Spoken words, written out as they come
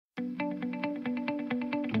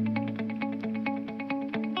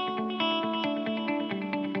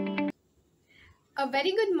A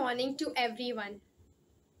very good morning to everyone,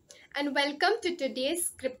 and welcome to today's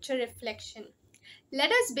scripture reflection.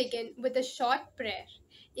 Let us begin with a short prayer.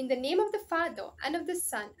 In the name of the Father, and of the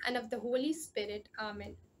Son, and of the Holy Spirit.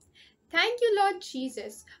 Amen. Thank you, Lord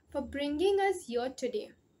Jesus, for bringing us here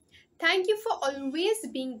today. Thank you for always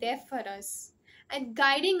being there for us and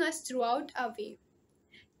guiding us throughout our way.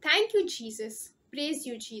 Thank you, Jesus. Praise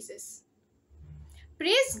you, Jesus.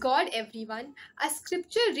 Praise God, everyone. Our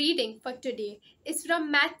scripture reading for today is from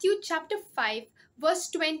Matthew chapter 5, verse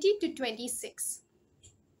 20 to 26.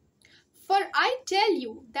 For I tell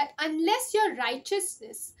you that unless your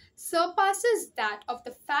righteousness surpasses that of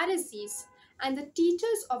the Pharisees and the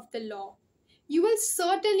teachers of the law, you will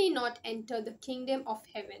certainly not enter the kingdom of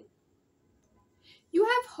heaven. You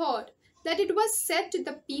have heard that it was said to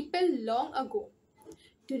the people long ago,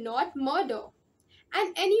 do not murder,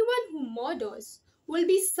 and anyone who murders will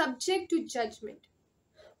be subject to judgment.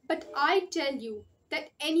 But I tell you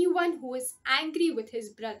that anyone who is angry with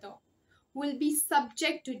his brother will be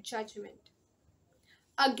subject to judgment.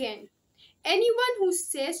 Again, anyone who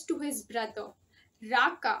says to his brother,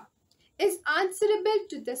 Raka, is answerable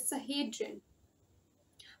to the Sanhedrin.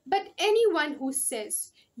 But anyone who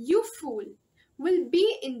says, You fool, will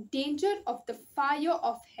be in danger of the fire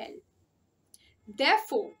of hell.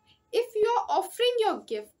 Therefore, if you are offering your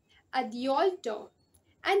gift at the altar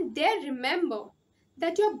and there remember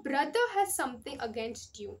that your brother has something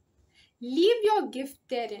against you, leave your gift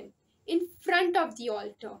therein in front of the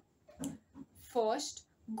altar. First,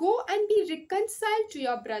 go and be reconciled to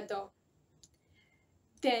your brother.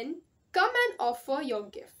 Then come and offer your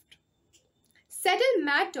gift. Settle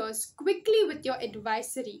matters quickly with your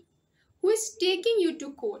adversary who is taking you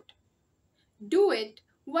to court. Do it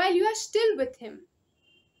while you are still with him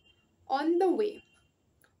on the way,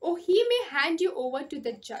 or he may hand you over to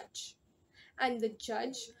the judge, and the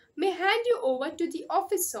judge may hand you over to the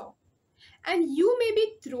officer, and you may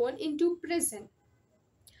be thrown into prison.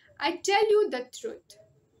 I tell you the truth.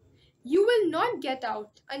 You will not get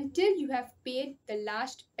out until you have paid the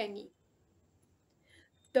last penny.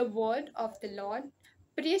 The word of the Lord.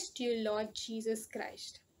 Praise to you, Lord Jesus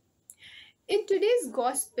Christ. In today's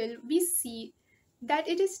gospel, we see that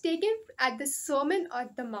it is taken at the Sermon on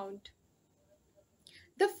the Mount.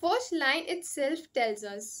 The first line itself tells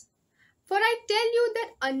us, For I tell you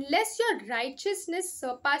that unless your righteousness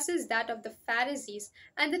surpasses that of the Pharisees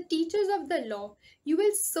and the teachers of the law, you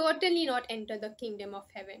will certainly not enter the kingdom of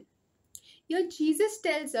heaven. Here Jesus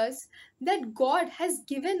tells us that God has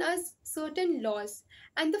given us certain laws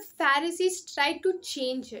and the Pharisees tried to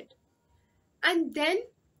change it. And then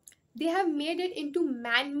they have made it into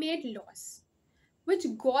man-made laws, which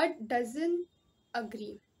God doesn't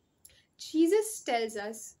agree. Jesus tells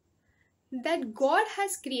us that God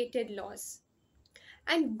has created laws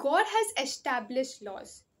and God has established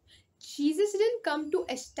laws. Jesus didn't come to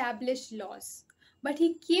establish laws, but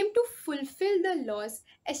he came to fulfill the laws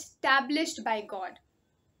established by God.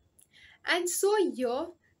 And so here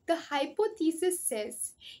the hypothesis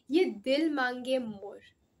says, Ye dil mange more.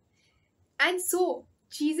 And so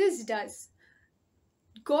Jesus does.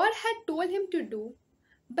 God had told him to do,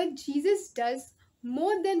 but Jesus does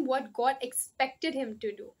more than what God expected him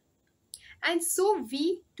to do. And so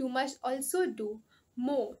we too must also do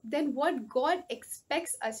more than what God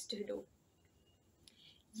expects us to do.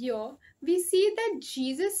 Here we see that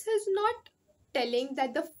Jesus is not telling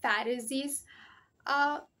that the Pharisees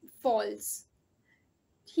are false.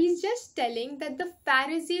 He's just telling that the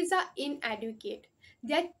Pharisees are inadequate.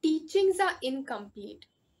 Their teachings are incomplete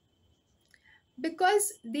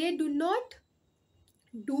because they do not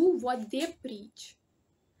do what they preach.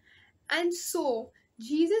 And so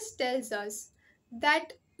Jesus tells us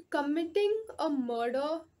that committing a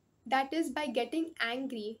murder, that is by getting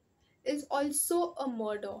angry, is also a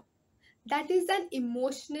murder. That is an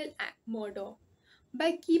emotional murder.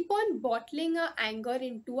 By keep on bottling our anger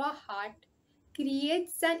into our heart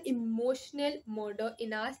creates an emotional murder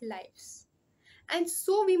in our lives. And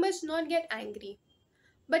so we must not get angry.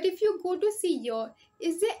 But if you go to see here,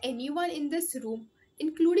 is there anyone in this room,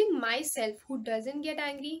 including myself, who doesn't get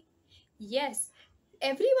angry? Yes,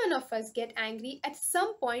 every one of us get angry at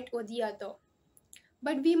some point or the other.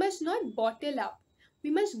 But we must not bottle up. We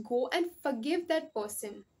must go and forgive that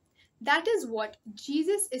person. That is what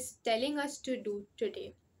Jesus is telling us to do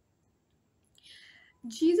today.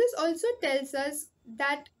 Jesus also tells us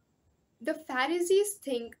that the Pharisees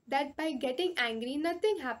think that by getting angry,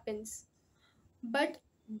 nothing happens. But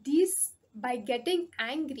these, by getting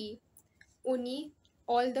angry, only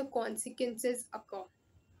all the consequences occur.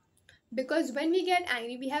 Because when we get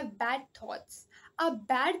angry, we have bad thoughts. Our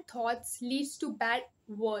bad thoughts leads to bad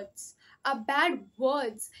words. Our bad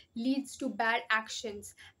words leads to bad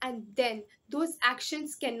actions, and then those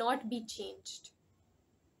actions cannot be changed.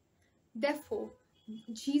 Therefore,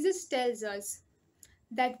 Jesus tells us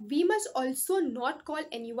that we must also not call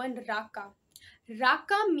anyone Raka.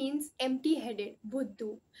 Raka means empty headed,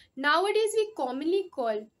 Buddhu. Nowadays, we commonly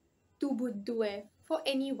call tu Buddhu hai for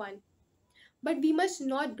anyone, but we must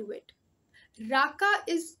not do it. Raka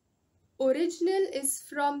is original is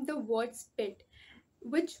from the word spit,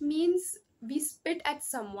 which means we spit at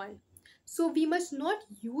someone. So we must not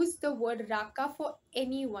use the word Raka for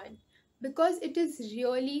anyone because it is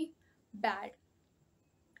really bad.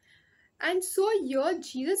 And so here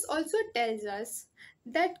Jesus also tells us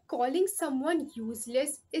that calling someone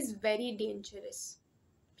useless is very dangerous.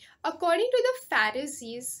 According to the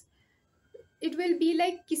Pharisees, it will be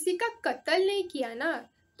like किसी का कत्ल नहीं किया ना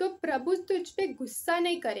तो प्रभु तुझ पे गुस्सा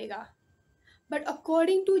नहीं करेगा. But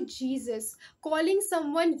according to Jesus, calling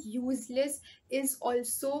someone useless is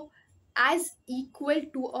also as equal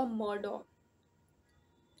to a murder.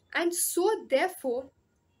 And so therefore,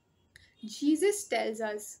 Jesus tells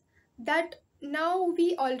us that now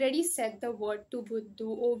we already said the word to Buddhu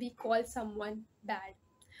or we call someone bad.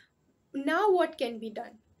 Now what can be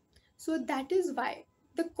done? So that is why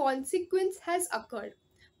the consequence has occurred.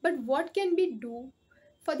 But what can we do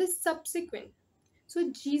for the subsequent? So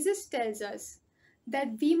Jesus tells us that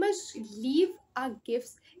we must leave our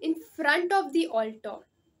gifts in front of the altar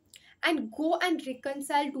and go and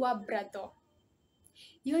reconcile to our brother.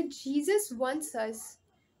 Here Jesus wants us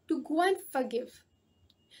to go and forgive.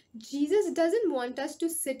 Jesus doesn't want us to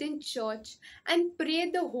sit in church and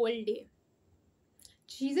pray the whole day.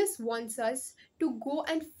 Jesus wants us to go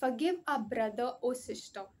and forgive our brother or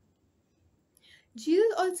sister.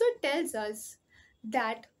 Jesus also tells us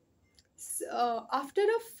that after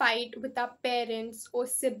a fight with our parents or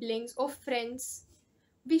siblings or friends,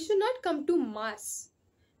 we should not come to Mass.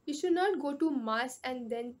 We should not go to Mass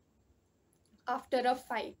and then after a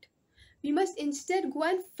fight. We must instead go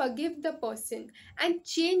and forgive the person and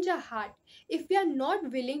change our heart. If we are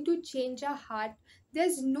not willing to change our heart,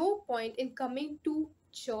 there's no point in coming to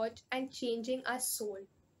church and changing our soul.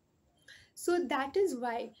 So that is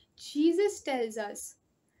why Jesus tells us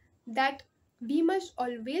that we must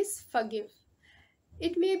always forgive.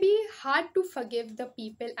 It may be hard to forgive the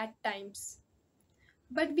people at times,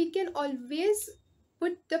 but we can always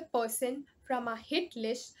put the person from our hit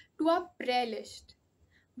list to our prayer list.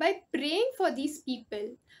 By praying for these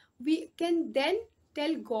people, we can then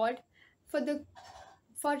tell God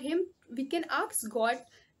for him we can ask God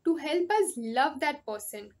to help us love that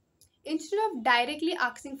person instead of directly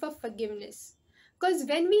asking for forgiveness. Because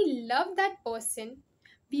when we love that person,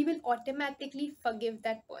 we will automatically forgive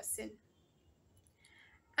that person.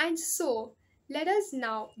 And so, let us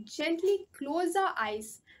now gently close our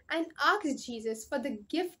eyes and ask Jesus for the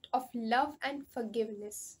gift of love and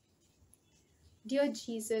forgiveness. Dear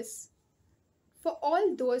Jesus, for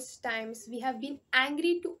all those times we have been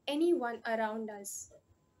angry to anyone around us,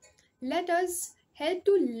 let us help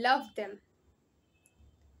to love them.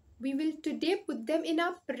 We will today put them in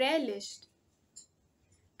our prayer list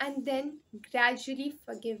and then gradually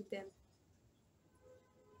forgive them.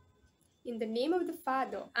 In the name of the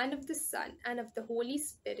Father, and of the Son, and of the Holy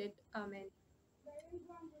Spirit. Amen.